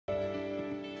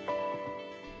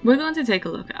We're going to take a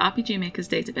look at RPG Maker's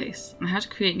database and how to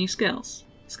create new skills.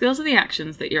 Skills are the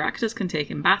actions that your actors can take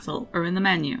in battle or in the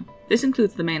menu. This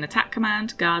includes the main attack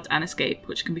command, guard, and escape,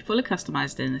 which can be fully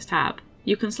customized in this tab.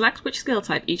 You can select which skill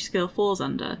type each skill falls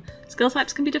under. Skill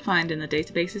types can be defined in the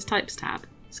Database's Types tab.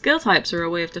 Skill types are a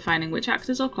way of defining which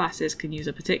actors or classes can use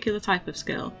a particular type of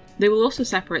skill. They will also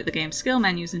separate the game's skill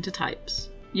menus into types.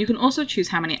 You can also choose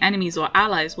how many enemies or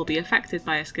allies will be affected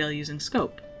by a skill using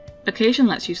scope. Occasion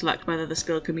lets you select whether the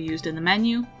skill can be used in the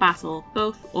menu, battle,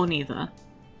 both, or neither.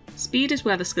 Speed is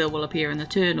where the skill will appear in the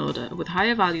turn order, with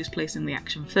higher values placing the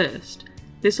action first.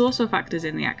 This also factors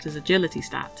in the actor's agility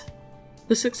stat.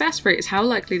 The success rate is how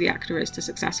likely the actor is to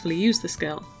successfully use the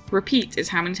skill. Repeat is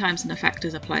how many times an effect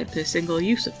is applied per single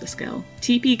use of the skill.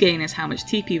 TP gain is how much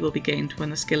TP will be gained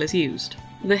when the skill is used.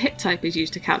 The hit type is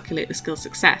used to calculate the skill's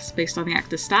success based on the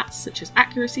actor's stats such as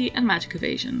Accuracy and Magic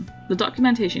Evasion. The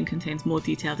documentation contains more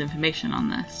detailed information on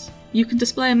this. You can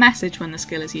display a message when the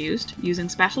skill is used, using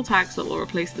special tags that will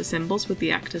replace the symbols with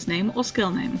the actor's name or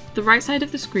skill name. The right side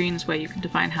of the screen is where you can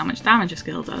define how much damage a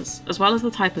skill does, as well as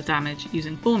the type of damage,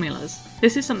 using formulas.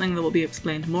 This is something that will be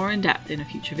explained more in depth in a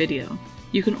future video.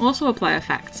 You can also apply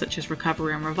effects such as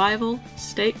recovery and revival,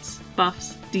 states,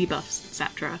 buffs, debuffs,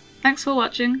 etc. Thanks for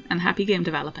watching, and happy game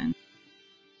developing!